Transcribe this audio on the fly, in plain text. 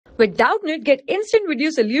With Doubtnut, get instant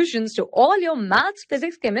video solutions to all your maths,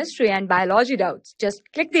 physics, chemistry, and biology doubts. Just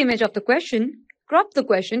click the image of the question, crop the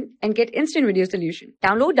question, and get instant video solution.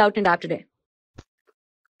 Download Doubtnut app today.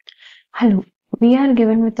 Hello, we are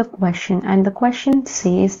given with a question, and the question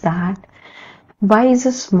says that why is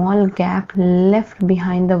a small gap left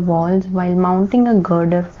behind the walls while mounting a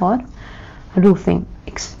girder for roofing?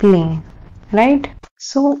 Explain, right?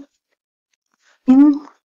 So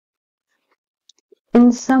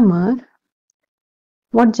in summer,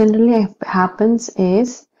 what generally happens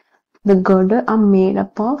is the girder are made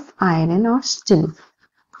up of iron or steel.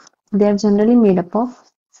 They are generally made up of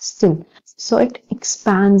steel. So it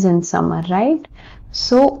expands in summer, right?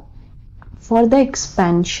 So for the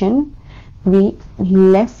expansion, we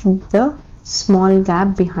left the small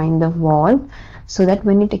gap behind the wall so that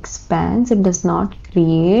when it expands, it does not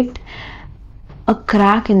create a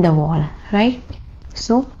crack in the wall, right?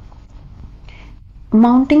 So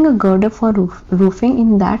mounting a girder for roofing,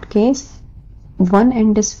 in that case, one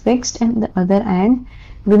end is fixed and the other end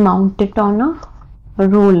we mount it on a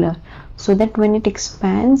roller so that when it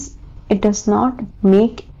expands, it does not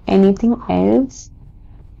make anything else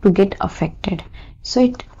to get affected. So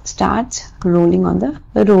it starts rolling on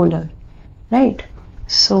the roller, right?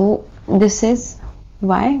 So this is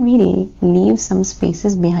why we leave some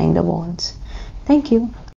spaces behind the walls. Thank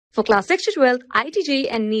you. For class 6 to 12, IIT JEE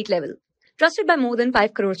and NEET level. Trusted by more than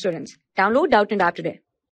 5 crore students. Download Doubtnut app today.